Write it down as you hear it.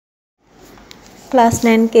Class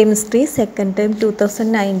 9 Chemistry second term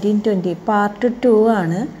 2019-20 Part 2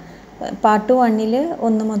 ആണ്. Part 1-ൽ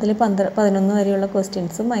 1 മുതൽ 11 വരെയുള്ള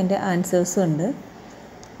ക്വസ്റ്റ്യൻസും അതിൻ്റെ ആൻസേഴ്സും ഉണ്ട്.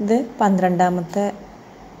 ഇത് 12ാമത്തെ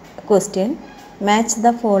question. Match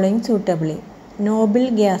the following സൂട്ടബിളി. Noble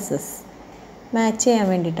gases match ചെയ്യാൻ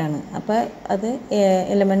വേണ്ടിയിട്ടാണ്. അപ്പോൾ അത്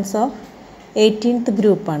എലമെൻറ്റ്സ് ഓഫ് 18th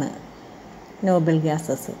ഗ്രൂപ്പാണ്. Noble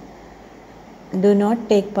gases do not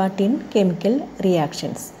take part in chemical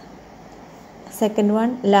reactions. Second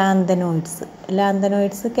one, lanthanoids.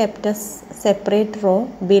 Lanthanoids kept a separate row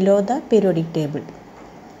below the periodic table.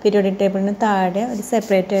 Periodic table ന് താഴെ ഒരു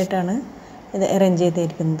separate ആയിട്ടാണ് ഇത് അറേഞ്ച്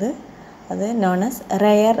ചെയ്തിരിക്കുന്നത്. അത് known as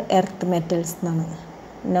rare earth metals എന്നാണ്.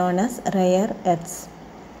 Known as rare earth's.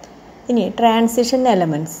 ഇനി transition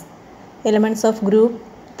elements of group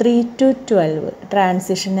 3 to 12.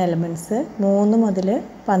 Transition elements 3 മുതൽ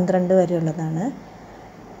 12 വരെയുള്ളതാണ്.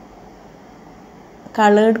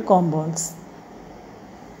 Coloured compounds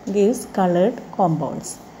gives colored compounds.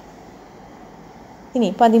 ഇനി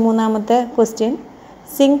 13ാമത്തെ question.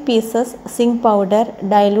 Zinc pieces, zinc powder,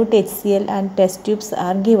 dilute HCl and test tubes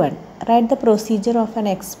are given. Write the procedure of an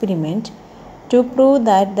experiment to prove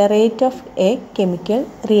that the rate of a chemical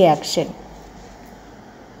reaction.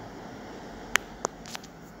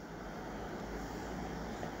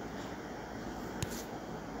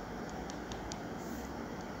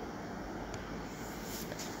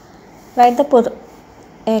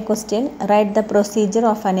 Write the procedure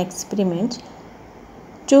of an experiment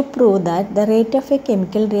to prove that the rate of a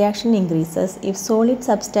chemical reaction increases if solid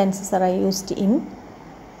substances are used in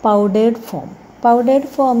powdered form. Powdered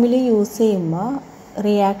form-ൽ use ചെയ്യുമ്പോൾ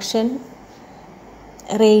reaction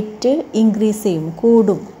rate increase ചെയ്യും,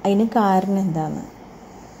 കൂടും. അതിന് കാരണം എന്താണ്?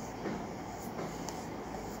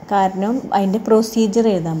 കാരണം അതിൻ്റെ procedure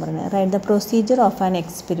എഴുതാൻ പറഞ്ഞു. Write the procedure of an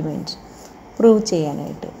experiment prove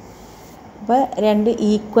ചെയ്യാനായിട്ട്. അപ്പോൾ രണ്ട്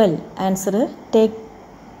equal answer. Take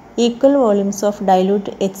equal volumes of dilute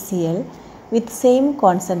HCl with same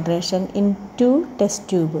concentration in 2 test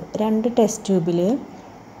tube. 2 test ട്യൂബിൽ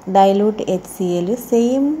ഡൈല്യൂട്ട് HCl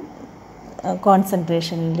സെയിം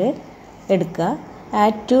കോൺസെൻട്രേഷനിൽ എടുക്കുക.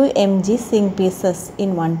 Add 2 mg zinc pieces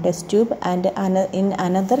in 1 test tube and in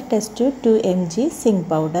another test tube 2 mg zinc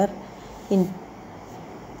powder.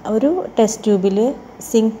 ഒരു test ട്യൂബിൽ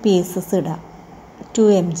zinc pieces ഇടാം 2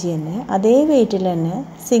 mg തന്നെ. അതേ വെയിറ്റിൽ തന്നെ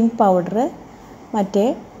zinc powder മറ്റേ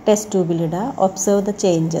test ട്യൂബിലിടുക. Observe the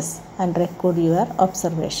changes and record your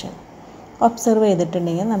observation. Observe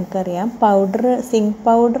ചെയ്തിട്ടുണ്ടെങ്കിൽ നമുക്കറിയാം സിങ്ക്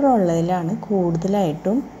പൗഡർ ഉള്ളതിലാണ്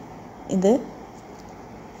കൂടുതലായിട്ടും ഇത്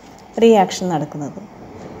റിയാക്ഷൻ നടക്കുന്നത്.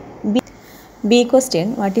 B question.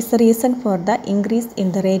 What is the reason for the increase in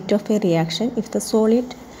the rate of A reaction if the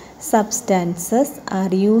solid substances are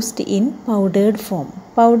used in powdered form.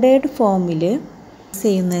 Powdered ഫോമിൽ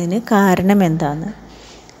ചെയ്യുന്നതിന് കാരണം എന്താണ്?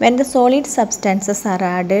 When the solid substances are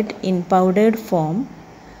added in powdered form,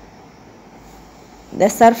 the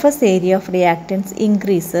surface area of reactants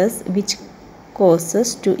increases, which causes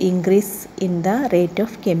to increase in the rate of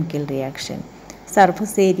chemical reaction.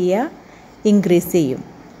 Surface area increase ചെയ്യും.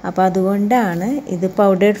 അപ്പോൾ അതുകൊണ്ടാണ് ഇത്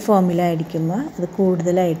powdered ഫോമിലായിരിക്കുമ്പോൾ അത്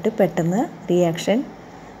കൂടുതലായിട്ട് പെട്ടെന്ന് റിയാക്ഷൻ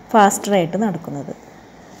ഫാസ്റ്ററായിട്ട് നടക്കുന്നത്.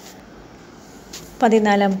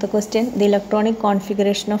 14ാമത്തെ question. The electronic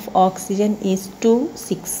configuration of oxygen is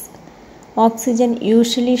 2,6. Oxygen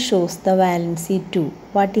usually shows the valency 2.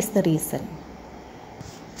 What is the reason?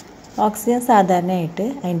 Oxygen സാധാരണയായിട്ട്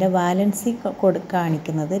അതിൻ്റെ വാലൻസി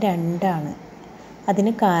കാണിക്കുന്നത് 2 ആണ്.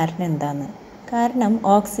 അതിന് കാരണം എന്താണ്? കാരണം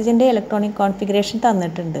ഓക്സിജൻ്റെ ഇലക്ട്രോണിക് കോൺഫിഗറേഷൻ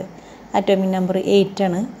തന്നിട്ടുണ്ട്. അറ്റോമിക് നമ്പർ 8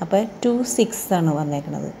 ആണ്. അപ്പോൾ 2,6 ആണ്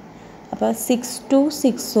വന്നേക്കുന്നത്. അപ്പോൾ 6 to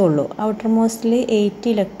 6 ഉള്ളൂ. ഔട്ടർ മോസ്റ്റിൽ 8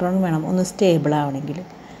 ഇലക്ട്രോൺ വേണം ഒന്ന് സ്റ്റേബിൾ ആവണമെങ്കിൽ.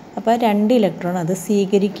 അപ്പോൾ 2 ഇലക്ട്രോൺ അത്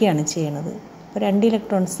സ്വീകരിക്കുകയാണ് ചെയ്യണത്. അപ്പോൾ 2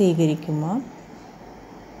 ഇലക്ട്രോൺ സ്വീകരിക്കുമ്പോൾ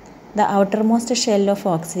the outer most shell of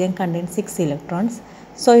oxygen contain 6 electrons.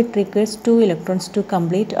 So it requires 2 electrons to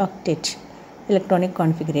complete octet electronic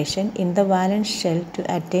configuration in the വാലൻസ് shell to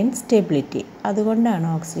attain stability. അതുകൊണ്ടാണ്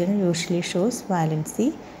ഓക്സിജൻ യൂഷ്വലി ഷോസ് വാലൻസി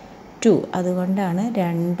 2. അതുകൊണ്ടാണ്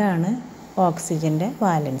 2 ആണ് ഓക്സിജൻ്റെ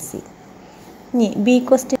വാലൻസി. ഇനി B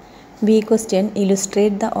question.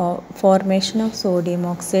 ഇലുസ്ട്രേറ്റ് the formation of sodium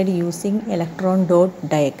oxide using electron dot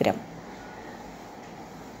diagram.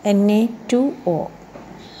 Na2O.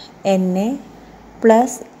 Na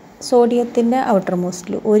plus സോഡിയത്തിൻ്റെ outer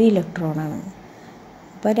മോസ്റ്റിൽ 1 ഇലക്ട്രോണാണ്.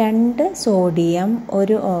 അപ്പോൾ 2 sodium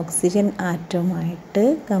 1 oxygen ആറ്റവുമായിട്ട്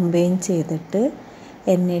combine ചെയ്തിട്ട്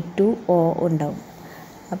Na2O ഉണ്ടാവും.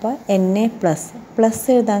 അപ്പോൾ Na plus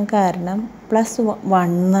എഴുതാൻ കാരണം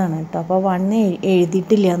 +1 ആണ് കേട്ടോ. അപ്പോൾ 1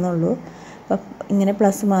 എഴുതിയിട്ടില്ല എന്നുള്ളൂ. അപ്പോൾ ഇങ്ങനെ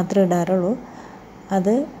പ്ലസ് മാത്രമേ ഇടാറുള്ളൂ.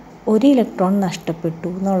 അത് 1 ഇലക്ട്രോൺ നഷ്ടപ്പെട്ടു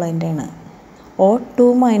എന്നുള്ളതിൻ്റെയാണ്. O2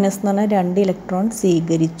 മൈനസ് എന്ന് പറഞ്ഞാൽ 2 ഇലക്ട്രോൺ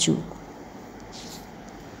സ്വീകരിച്ചു.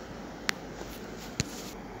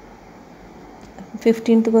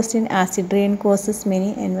 Fifteenth question, acid rain causes many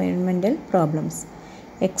environmental problems.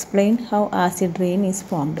 Explain how acid rain is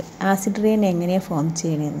formed. Acid rain എങ്ങനെയാണ് ഫോം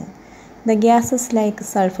ചെയ്യണമെന്ന്. The gases like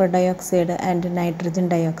sulfur dioxide and nitrogen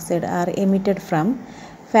dioxide are emitted from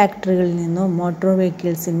ഫാക്ടറികളിൽ നിന്നും motor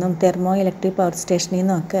വെഹിക്കിൾസിൽ നിന്നും thermo electric power സ്റ്റേഷനിൽ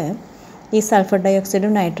നിന്നൊക്കെ ഈ sulphur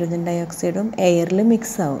ഡയോക്സൈഡും nitrogen ഡയോക്സൈഡും എയറിൽ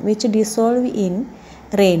mix ആവും, which dissolve in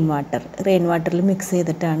rain വാട്ടറിൽ മിക്സ്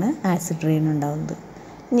ചെയ്തിട്ടാണ് ആസിഡ് റെയിൻ ഉണ്ടാകുന്നത്.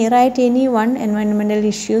 Right any one environmental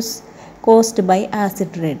issues caused by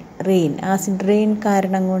acid rain. Acid rain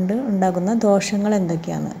കാരണം കൊണ്ട് ഉണ്ടാകുന്ന ദോഷങ്ങൾ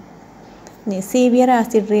എന്തൊക്കെയാണ്? Severe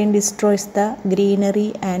acid rain destroys the greenery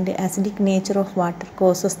and acidic nature of water,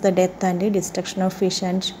 causes the death and destruction of fish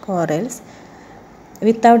and corals.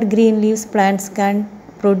 Without green leaves plants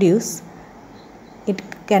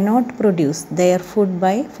cannot produce their food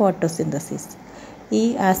by photosynthesis. ഈ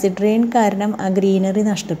acid rain കാരണം ആ greenery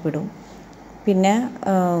നഷ്ടപ്പെടും. പിന്നെ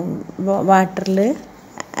വാട്ടറിൽ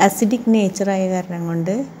acidic നേച്ചറായ കാരണം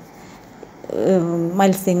കൊണ്ട്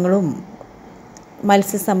മത്സ്യങ്ങളും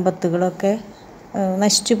മത്സ്യസമ്പത്തുകളൊക്കെ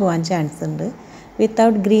നശിച്ചു പോകാൻ ചാൻസ് ഉണ്ട്.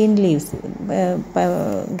 വിത്തൗട്ട് ഗ്രീൻ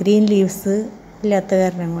ലീവ്സ് ഇല്ലാത്ത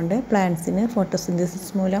കാരണം കൊണ്ട് പ്ലാന്റ്സിന്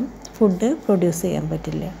ഫോട്ടോസിന്തസിസ് മൂലം ഫുഡ് പ്രൊഡ്യൂസ് ചെയ്യാൻ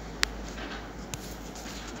പറ്റില്ല.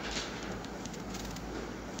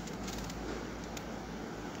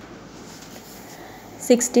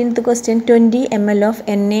 Sixteenth question, 20 ml of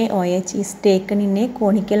NaOH is taken in a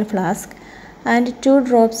conical flask and 2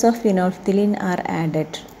 drops of phenolphthalein are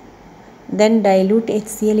added. Then dilute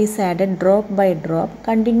HCl is added drop by drop,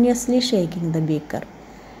 continuously shaking the beaker.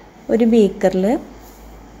 ഒരു ബീക്കറിൽ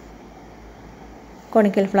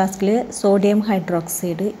conical ഫ്ലാസ്കിൽ sodium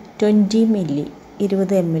hydroxide 20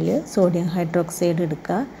 ml sodium hydroxide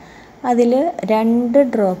എടുക്കുക. അതിൽ 2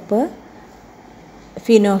 drop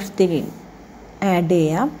phenolphthalein add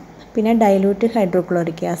ചെയ്യാം. പിന്നെ dilute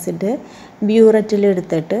hydrochloric acid ബ്യൂററ്റിൽ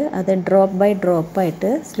എടുത്തിട്ട് അത് drop by ഡ്രോപ്പായിട്ട്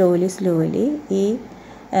slowly ഈ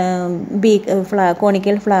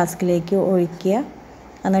conical ഫ്ലാസ്കിലേക്ക് ഒഴിക്കുക.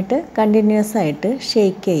 എന്നിട്ട് കണ്ടിന്യൂസ് ആയിട്ട്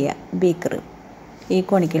ഷെയ്ക്ക് ചെയ്യുക ബീക്കർ, ഈ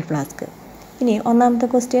കോണിക്കൽ ഫ്ലാസ്ക്. ഇനി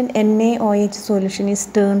ഒന്നാമത്തെ question, NaOH solution is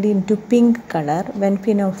turned in to pink colour when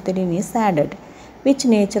phenolphthalein is added. Which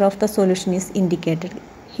nature of the solution is indicated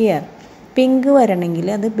here? Pink വരണമെങ്കിൽ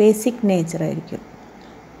അത് ബേസിക് നേച്ചർ ആയിരിക്കും.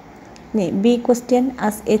 ബി ക്വസ്റ്റ്യൻ,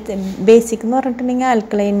 ബേസിക് എന്ന് പറഞ്ഞിട്ടുണ്ടെങ്കിൽ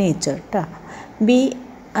alkaline nature കേട്ടോ. B,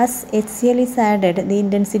 as HCl is added the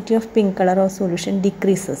intensity of pink color of solution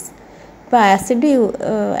decreases. ഇപ്പോൾ acid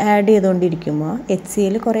add ചെയ്തുകൊണ്ടിരിക്കുമ്പോൾ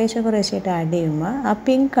HCl കുറേശ്ശായിട്ട് add ചെയ്യുമ്പോൾ ആ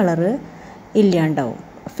പിങ്ക് കളറ് ഇല്ലാണ്ടാവും,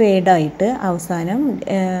 ഫേഡായിട്ട് അവസാനം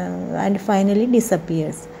ആൻഡ് ഫൈനലി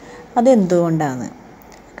ഡിസപ്പിയേഴ്സ്. അതെന്തുകൊണ്ടാണ്?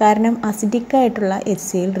 കാരണം അസിഡിക്കായിട്ടുള്ള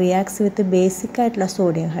HCl റിയാക്ട്സ് വിത്ത് ബേസിക് ആയിട്ടുള്ള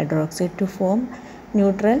sodium hydroxide to form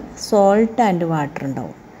neutral salt and water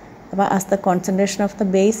ഉണ്ടാവും. അപ്പോൾ as the concentration of the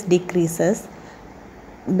base decreases,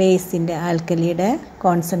 ബേസിൻ്റെ ആൽക്കലിയുടെ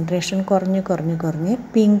concentration കുറഞ്ഞ്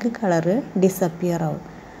പിങ്ക് കളറ് ഡിസപ്പിയർ ആവും.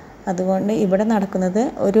 അതുകൊണ്ട് ഇവിടെ നടക്കുന്നത്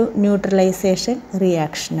ഒരു neutralisation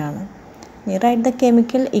റിയാക്ഷനാണ്. Write the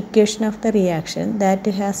chemical equation of the reaction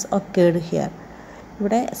that has occurred here.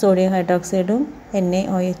 ഇവിടെ sodium ഹൈഡ്രോക്സൈഡും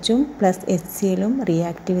NaOHും plus HClഉം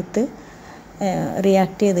react ചെയ്ത്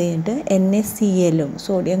കഴിഞ്ഞിട്ട് NaClഉം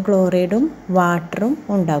സോഡിയം ക്ലോറൈഡും വാട്ടറും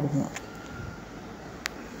ഉണ്ടാകുന്നു.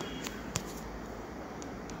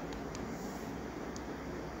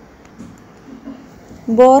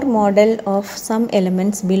 Bohr model of some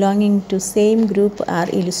elements belonging to same group are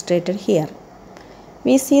illustrated here.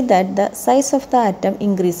 We see that the size of the atom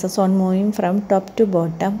increases on moving from top to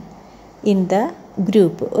bottom in the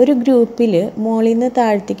group. ഒരു ഗ്രൂപ്പിൽ മുകളിൽ നിന്ന്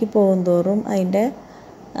താഴത്തേക്ക് പോകുന്തോറും അതിൻ്റെ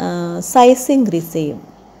size increase ചെയ്യും.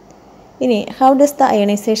 ഇനി how does the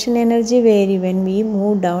ionisation energy vary when we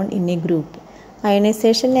move down in A group?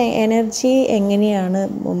 Ionisation energy എങ്ങനെയാണ്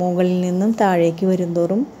മുകളിൽ നിന്നും താഴേക്ക്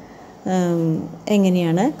വരുന്തോറും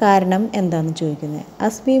എങ്ങനെയാണ്, കാരണം എന്താണെന്ന് ചോദിക്കുന്നത്.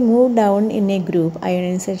 As we move down in A group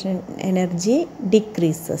ionisation energy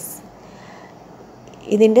decreases.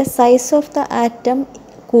 ഇതിൻ്റെ സൈസ് ഓഫ് ദ ആറ്റം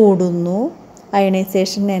കൂടുന്നു,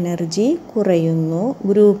 അയണൈസേഷൻ എനർജി കുറയുന്നു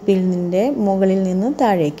ഗ്രൂപ്പിൽ നിൻ്റെ മുകളിൽ നിന്നും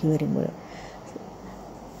താഴേക്ക് വരുമ്പോൾ.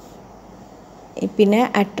 പിന്നെ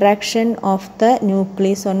attraction of the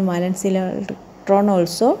nucleus on വാലൻസ് electron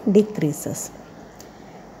also decreases.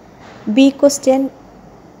 B question,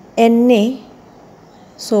 Na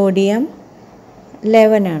sodium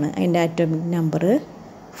 11 ആണ് അതിൻ്റെ ആറ്റോമിക് നമ്പർ.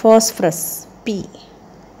 ഫോസ്ഫറസ് P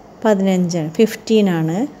 15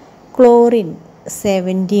 ആണ്. ക്ലോറിൻ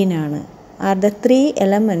 17 ആണ്. Are the 3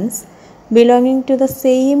 elements belonging to the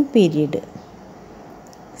same period.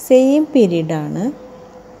 Same പീരീഡാണ്.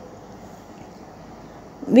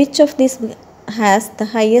 Which of this has the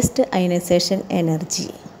highest ionisation energy?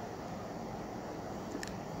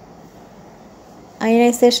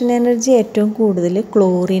 Ionisation energy ഏറ്റവും കൂടുതൽ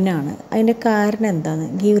ക്ലോറിനാണ്. അതിൻ്റെ കാരണം എന്താണ്?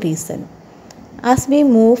 Give reason. As we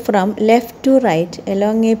move from left to right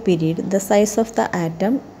along A period the size of the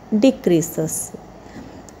atom decreases.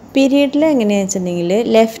 പീരീഡിൽ എങ്ങനെയാണെന്ന് വെച്ചിട്ടുണ്ടെങ്കിൽ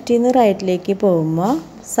ലെഫ്റ്റിൽ നിന്ന് റൈറ്റിലേക്ക് പോകുമ്പോൾ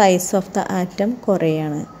size of the atom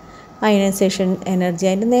കുറയാണ്. Ionisation energy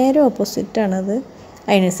അതിൻ്റെ നേരെ ഓപ്പോസിറ്റാണത്.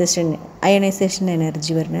 അയണൈസേഷൻ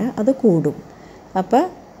എനർജി പറഞ്ഞാൽ അത് കൂടും. അപ്പോൾ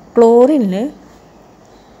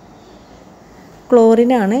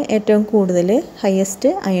ക്ലോറിനാണ് ഏറ്റവും കൂടുതൽ ഹയസ്റ്റ്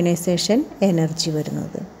അയണൈസേഷൻ എനർജി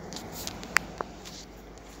വരുന്നത്.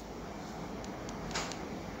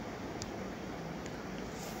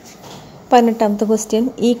 18th question.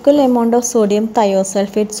 Equal amount of sodium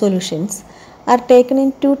thiosulfate solutions are taken in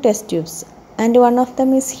 2 test tubes and one of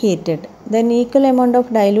them is heated. Then equal amount of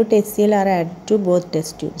dilute HCl are added to both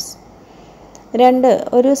test tubes.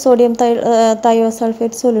 ഒരു sodium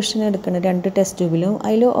thiosulphate solution എടുക്കണം 2 test ട്യൂബിലും.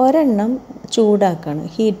 അതിൽ ഒരെണ്ണം ചൂടാക്കാണ്,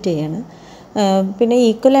 heat ചെയ്യാണ്. പിന്നെ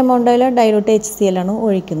equal എമൗണ്ടിൽ dilute HCl ആണ്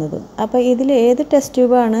ഒഴിക്കുന്നത്. അപ്പോൾ ഇതിൽ ഏത് ടെസ്റ്റ്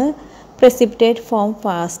ട്യൂബാണ് പ്രസിപ്പിറ്റേറ്റ് ഫോം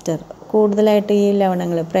ഫാസ്റ്റർ, കൂടുതലായിട്ട് ഈ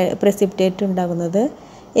ലവണങ്ങൾ പ്രസിപ്പിറ്റേറ്റ് ഉണ്ടാകുന്നത്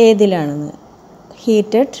ഏതിലാണെന്ന്?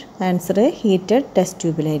 Answer heated test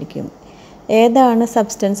ട്യൂബിലായിരിക്കും. ഏതാണ്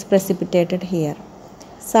സബ്സ്റ്റൻസ് പ്രസിപ്പിറ്റേറ്റഡ് ഹിയർ?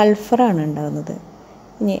 സൾഫറാണ് ഉണ്ടാകുന്നത്.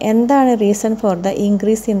 ഇനി എന്താണ് reason for the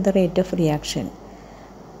increase in the rate of reaction?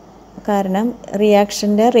 കാരണം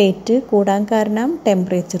റിയാക്ഷൻ്റെ റേറ്റ് കൂടാൻ കാരണം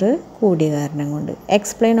ടെമ്പറേച്ചർ കൂടിയ കാരണം കൊണ്ട്.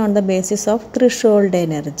 Explain on the basis of threshold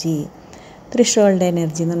energy. Threshold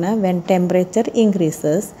energy എന്ന് പറഞ്ഞാൽ when temperature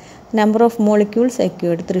increases number of molecules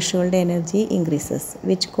acquired threshold energy increases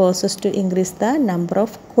which causes to increase the number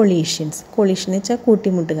of collisions. Collision എന്ന് വെച്ചാൽ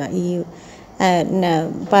കൂട്ടിമുട്ടുക ഈ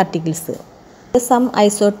particles. Some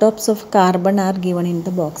isotopes of carbon are given in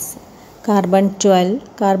the box. Carbon 12,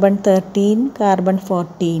 carbon 13, carbon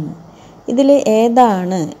 14. ഇതിൽ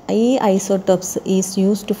ഏതാണ് ഈ isotopes is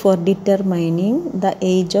used for determining the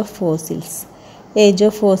age of fossils? Age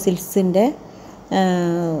of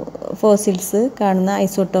fossils കാണുന്ന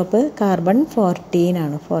isotope carbon 14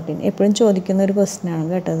 ആണ്. 14 എപ്പോഴും ചോദിക്കുന്ന ഒരു ക്വസ്റ്റ്യൻ ആണ്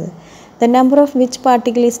കേട്ടത്. The number of which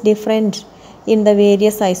particle is different in the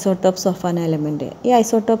various isotopes of an element. ഈ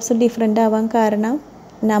ഐസോട്ടോപ്സ് ഡിഫറെൻ്റ് ആവാൻ കാരണം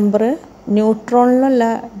നമ്പർ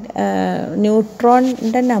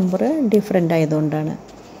ന്യൂട്രോണിൻ്റെ നമ്പർ ഡിഫറെൻ്റ് ആയതുകൊണ്ടാണ്.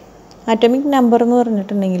 ആറ്റോമിക് നമ്പർ എന്ന്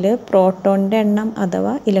പറഞ്ഞിട്ടുണ്ടെങ്കിൽ പ്രോട്ടോണിൻ്റെ എണ്ണം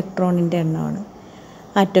അഥവാ ഇലക്ട്രോണിൻ്റെ എണ്ണമാണ്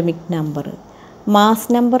ആറ്റോമിക് നമ്പർ. മാസ്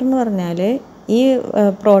നമ്പർ എന്ന് പറഞ്ഞാൽ ഈ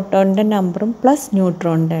പ്രോട്ടോണിൻ്റെ നമ്പറും പ്ലസ്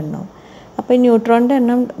ന്യൂട്രോണിൻ്റെ എണ്ണവും. അപ്പോൾ ഈ ന്യൂട്രോണിൻ്റെ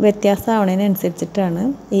എണ്ണം വ്യത്യാസമാവുന്നതിനനുസരിച്ചിട്ടാണ്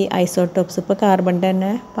ഈ ഐസോട്ടോപ്സ്. ഇപ്പോൾ കാർബണിൻ്റെ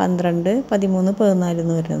തന്നെ 12, 13, 14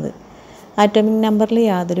 എന്ന് വരുന്നത്. ആറ്റോമിക് നമ്പറിൽ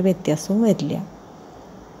യാതൊരു വ്യത്യാസവും വരില്ല.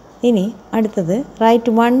 ഇനി അടുത്തത്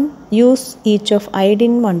right 1 use each of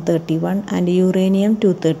iodine 131 and uranium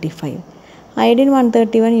 235. Iodine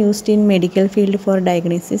 131 used in medical field four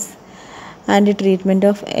diagnosis and treatment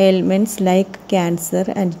of ailments like cancer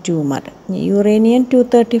and tumour. Uranium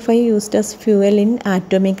 235 used as fuel in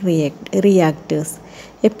atomic reactors.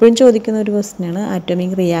 എപ്പോഴും ചോദിക്കുന്ന ഒരു ക്വസ്റ്റ്യനാണ്.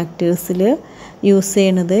 ആറ്റോമിക് റിയാക്ടേഴ്സിൽ യൂസ്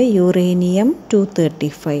ചെയ്യുന്നത് uranium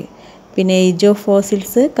 235. പിന്നെ age of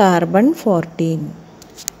fossils carbon 14.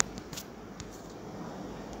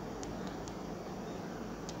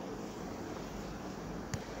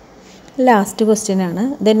 Last question ആണ്.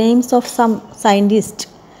 The names of some scientist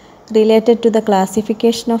related to the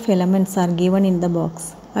classification of elements are given in the box.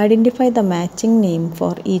 Identify the matching name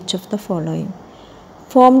for each of the following.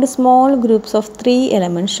 Formed small groups of 3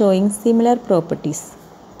 elements showing similar properties.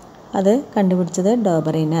 അത് കണ്ടുപിടിച്ചത്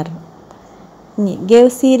ഡോബറിനർ. Gave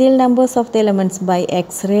serial numbers of the elements by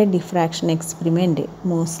X-ray diffraction experiment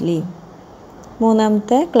Moseley.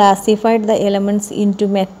 മൂന്നാമത്തെ classified the elements into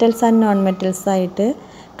metals and non-metals ആയിട്ട്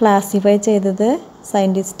classify ചെയ്തത്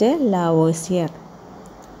scientist Lavoisier.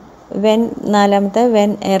 നാലാമത്തെ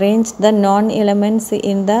when arranged the non-elements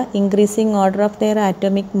in the increasing order of their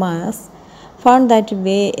atomic mass found that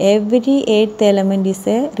every 8th element is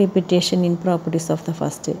a repetition in properties of the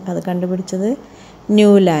first. അത് കണ്ടുപിടിച്ചത്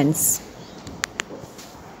Newlands.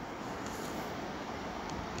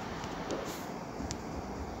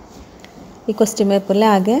 ഈ question പേപ്പറിൽ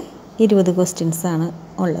ആകെ 20 questions ആണ്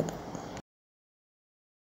ഉള്ളത്.